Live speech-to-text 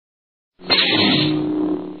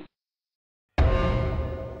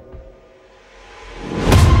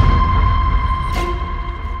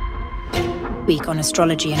week on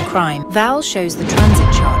Astrology and Crime, Val shows the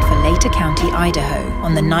transit chart for Latah County, Idaho,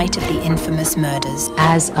 on the night of the infamous murders.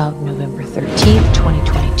 As of November 13th,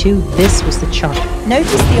 2022, this was the chart.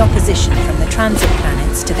 Notice the opposition from the transit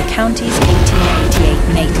planets to the county's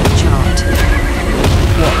 1888 natal chart.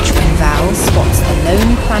 Watch when Val spots the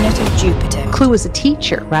lone planet of Jupiter. Clue is a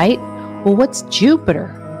teacher, right? Well, what's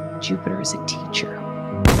Jupiter? Jupiter is a teacher.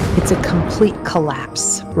 It's a complete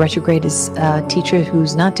collapse. Retrograde is a teacher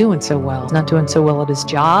who's not doing so well. Not doing so well at his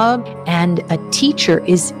job. And a teacher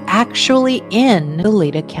is actually in the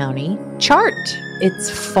Latah County chart. It's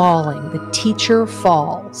falling. The teacher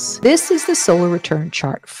falls. This is the solar return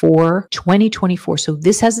chart for 2024. So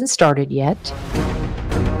this hasn't started yet.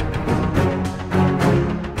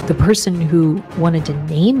 The person who wanted to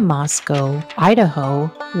name Moscow,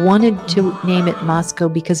 Idaho, wanted to name it Moscow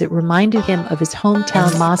because it reminded him of his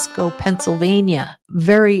hometown, Moscow, Pennsylvania.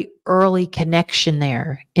 Very early connection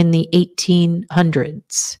there in the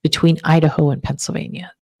 1800s between Idaho and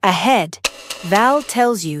Pennsylvania. Ahead, Val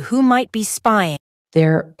tells you who might be spying.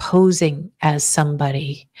 They're posing as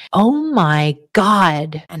somebody. Oh my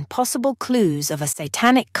God. And possible clues of a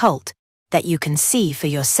satanic cult that you can see for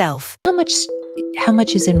yourself. How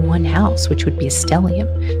much is in one house, which would be a stellium?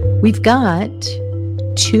 We've got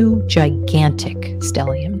 2 gigantic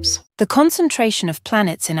stelliums. The concentration of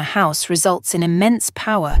planets in a house results in immense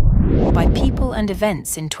power by people and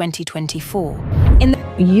events in 2024.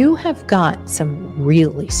 You have got some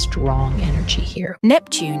really strong energy here.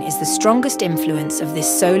 Neptune is the strongest influence of this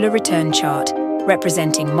solar return chart,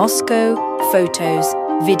 representing Moscow, photos,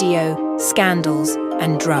 video, scandals,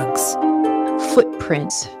 and drugs.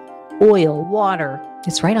 Footprints. Oil, water.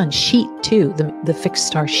 It's right on sheet too, the fixed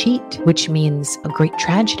star sheet, which means a great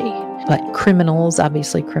tragedy. But criminals,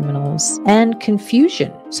 obviously criminals, and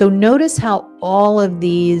confusion. So notice how all of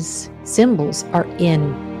these symbols are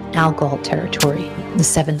in Algol territory, the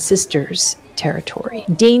Seven Sisters territory.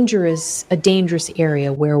 A dangerous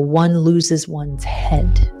area where one loses one's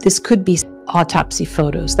head. This could be autopsy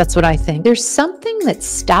photos. That's what I think. There's something that's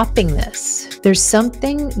stopping this. There's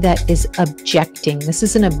something that is objecting. This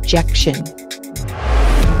is an objection.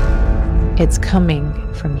 It's coming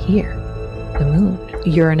from here, the moon.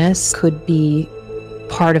 Uranus could be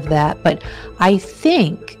part of that, but I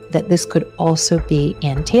think that this could also be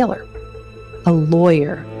Ann Taylor, a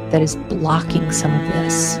lawyer that is blocking some of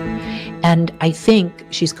this. And I think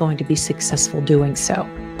she's going to be successful doing so.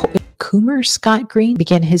 Coomer Scott Green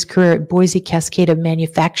began his career at Boise Cascade, a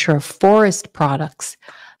manufacturer of forest products.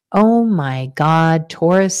 Oh my God,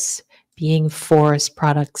 Taurus being forest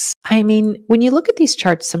products. I mean, when you look at these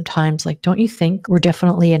charts sometimes, like, don't you think we're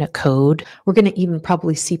definitely in a code? We're going to even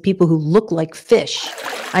probably see people who look like fish.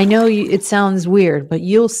 I know it sounds weird, but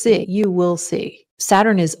you'll see. You will see.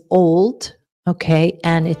 Saturn is old. Okay,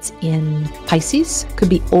 and it's in Pisces. Could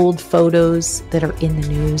be old photos that are in the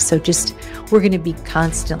news. So we're going to be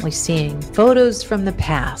constantly seeing photos from the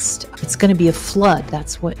past. It's going to be a flood.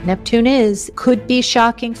 That's what Neptune is. Could be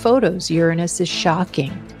shocking photos. Uranus is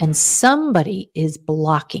shocking. And somebody is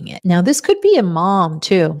blocking it. Now, this could be a mom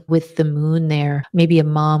too, with the moon there. Maybe a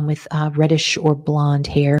mom with reddish or blonde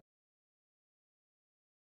hair.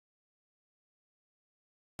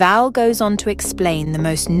 Val goes on to explain the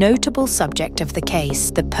most notable subject of the case,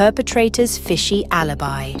 the perpetrator's fishy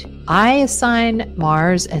alibi. I assign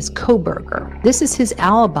Mars as Koberger. This is his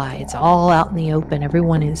alibi. It's all out in the open.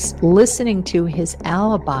 Everyone is listening to his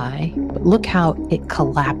alibi, but look how it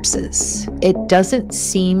collapses. It doesn't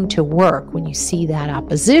seem to work when you see that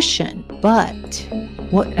opposition, but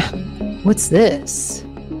what's this?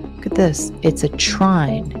 Look at this. It's a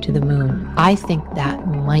trine to the moon. I think that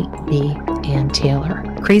might be Ann Taylor.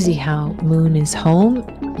 Crazy how moon is home,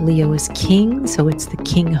 Leo is king, so it's the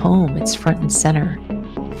king home. It's front and center.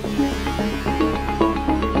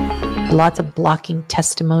 Lots of blocking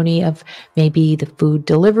testimony of maybe the food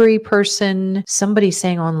delivery person. Somebody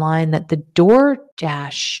saying online that the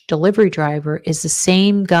DoorDash delivery driver is the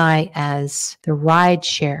same guy as the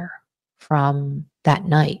rideshare from that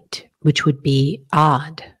night, which would be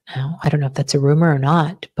odd. Now, I don't know if that's a rumor or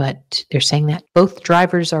not, but they're saying that both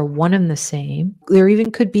drivers are one and the same. There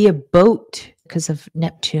even could be a boat because of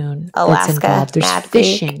Neptune Alaska, that's involved. There's Mad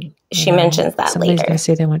fishing. Creek. She mentions that Somebody's later. going to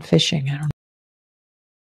say they went fishing. I don't know.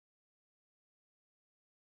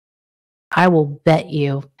 I will bet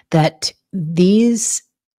you that these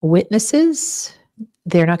witnesses,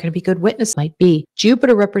 they're not going to be good witnesses. Might be.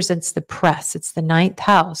 Jupiter represents the press. It's the 9th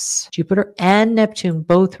house. Jupiter and Neptune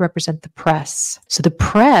both represent the press. So the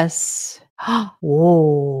press,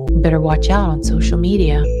 whoa, better watch out on social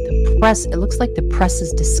media. The press, it looks like the press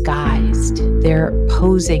is disguised. They're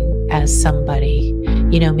posing as somebody.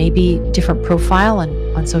 maybe different profile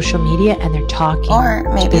on social media, and they're talking. Or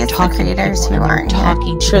maybe it's the creators who aren't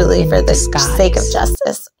here truly for the sake of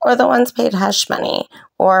justice, or the ones paid hush money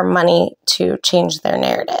or money to change their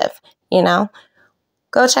narrative,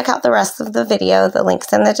 Go check out the rest of the video. The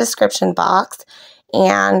link's in the description box.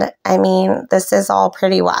 And I mean, this is all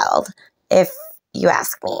pretty wild, if you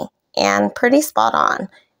ask me, and pretty spot on.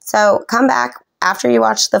 So come back after you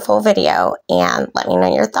watch the full video and let me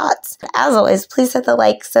know your thoughts. As always, please hit the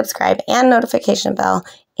like, subscribe, and notification bell,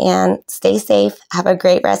 and stay safe. Have a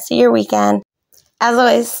great rest of your weekend. As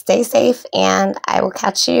always, stay safe, and I will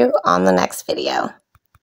catch you on the next video.